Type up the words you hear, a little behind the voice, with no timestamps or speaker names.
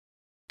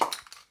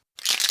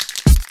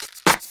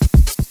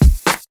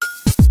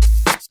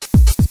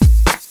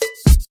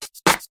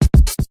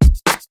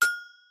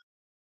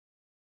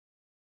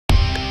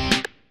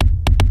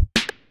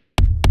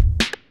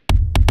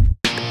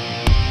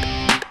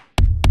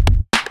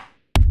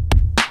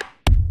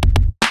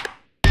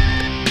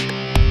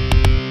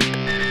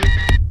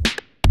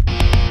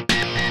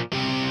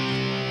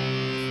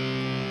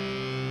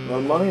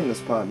throwing money in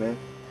this pot, man.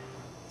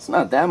 It's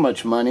not that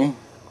much money.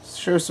 It's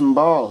sure some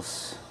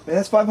balls. Man,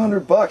 that's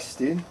 $500,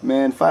 dude.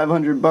 Man,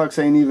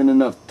 $500 ain't even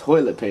enough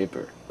toilet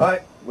paper.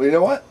 Alright, well, you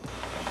know what?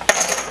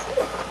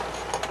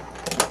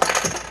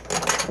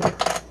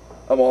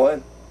 I'm all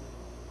in.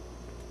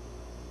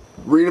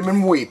 Read 'em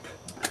and weep.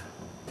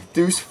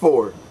 Deuce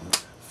 4.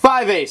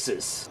 5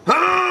 aces.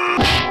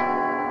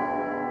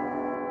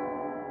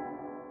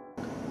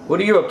 What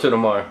are you up to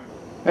tomorrow?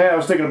 Hey, I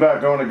was thinking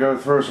about going to go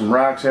throw some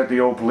rocks at the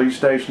old police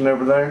station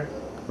over there.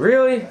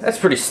 Really? That's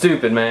pretty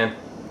stupid, man.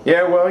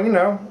 Yeah, well, you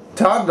know,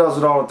 Todd does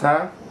it all the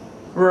time.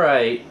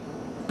 Right.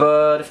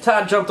 But if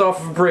Todd jumped off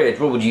of a bridge,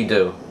 what would you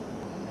do?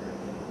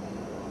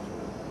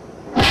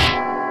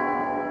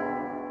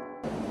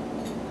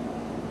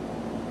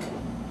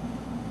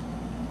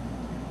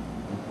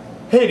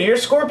 Hey, do your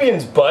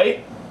scorpions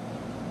bite?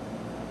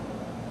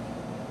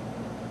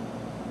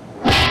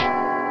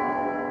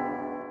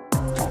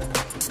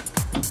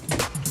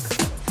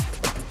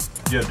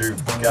 Yo, dude,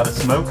 got a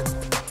smoke?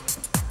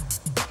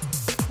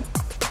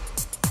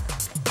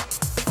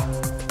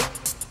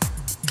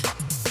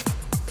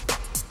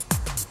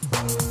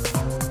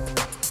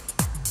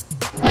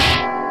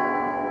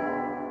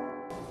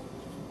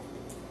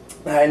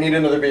 I need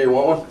another beer. You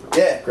want one?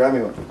 Yeah, grab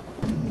me one.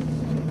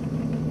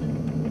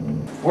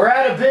 We're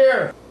out of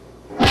beer!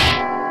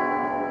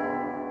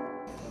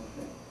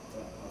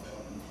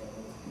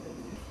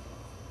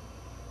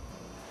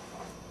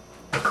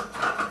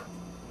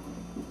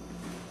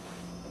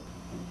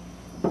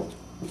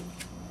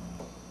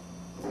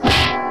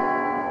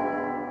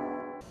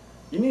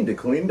 You need to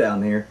clean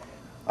down here.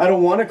 I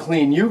don't want to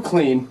clean. You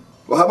clean.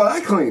 Well, how about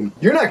I clean?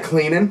 You're not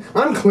cleaning.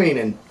 I'm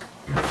cleaning.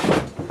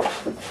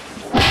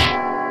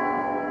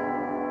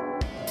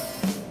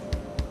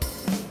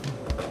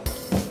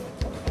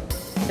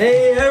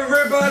 Hey,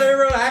 everybody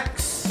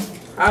relax.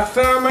 I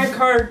found my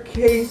card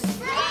case.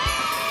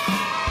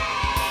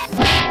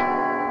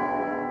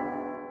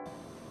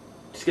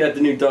 Just got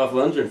the new Dolph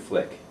Lundgren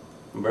flick.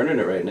 I'm burning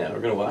it right now. We're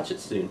gonna watch it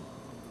soon.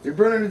 You're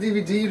burning a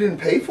DVD you didn't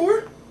pay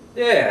for?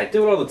 Yeah, I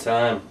do it all the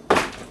time.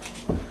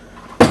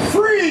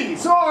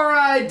 Freeze!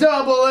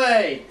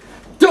 R-I-double-A!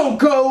 Don't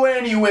go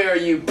anywhere,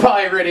 you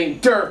pirating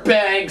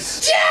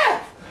dirtbags!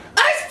 Jeff!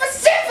 I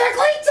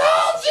specifically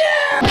told you!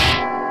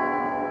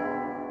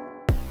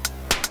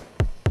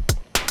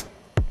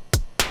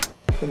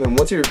 And then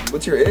what's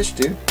your ish,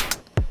 dude?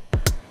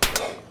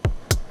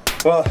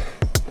 Well,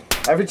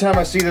 every time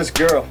I see this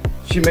girl,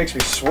 she makes me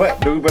sweat,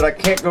 dude, but I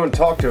can't go and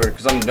talk to her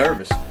because I'm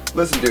nervous.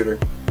 Listen,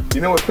 dude, you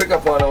know what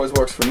pickup line always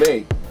works for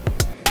me?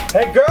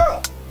 Hey,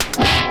 girl!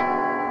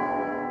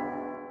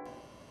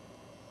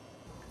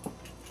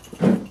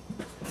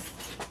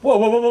 Whoa,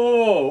 whoa, whoa, whoa,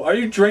 whoa. Are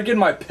you drinking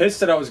my piss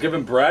that I was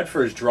giving Brad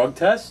for his drug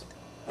test?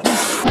 I'm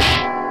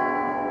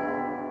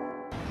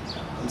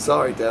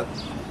sorry, Deb.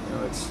 You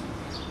know, it's...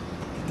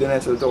 Didn't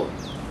answer the door.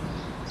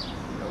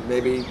 You know,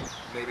 maybe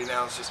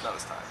now it's just not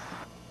his time.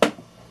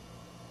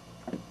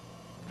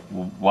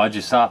 Well, why'd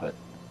you stop it?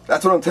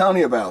 That's what I'm telling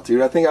you about,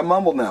 dude. I think I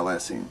mumbled in that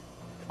last scene.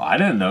 I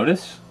didn't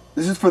notice.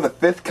 This is for the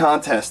 5th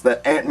contest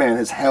that Ant-Man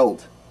has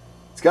held.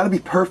 It's gotta be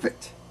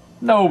perfect.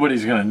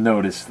 Nobody's gonna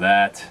notice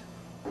that.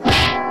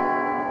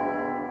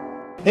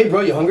 Hey,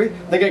 bro, you hungry?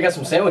 I think I got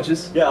some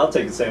sandwiches. Yeah, I'll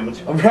take a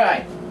sandwich.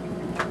 Alright.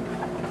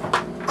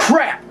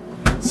 Crap!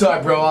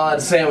 Sorry, bro, I'll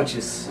add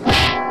sandwiches.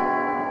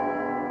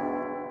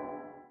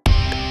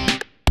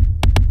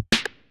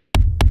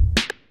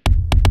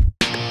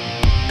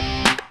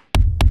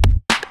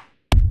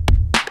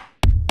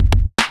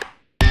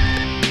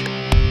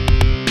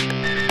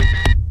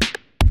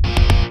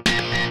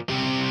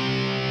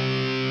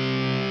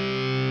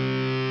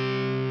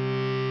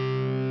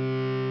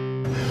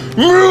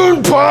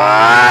 Moon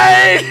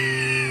pie!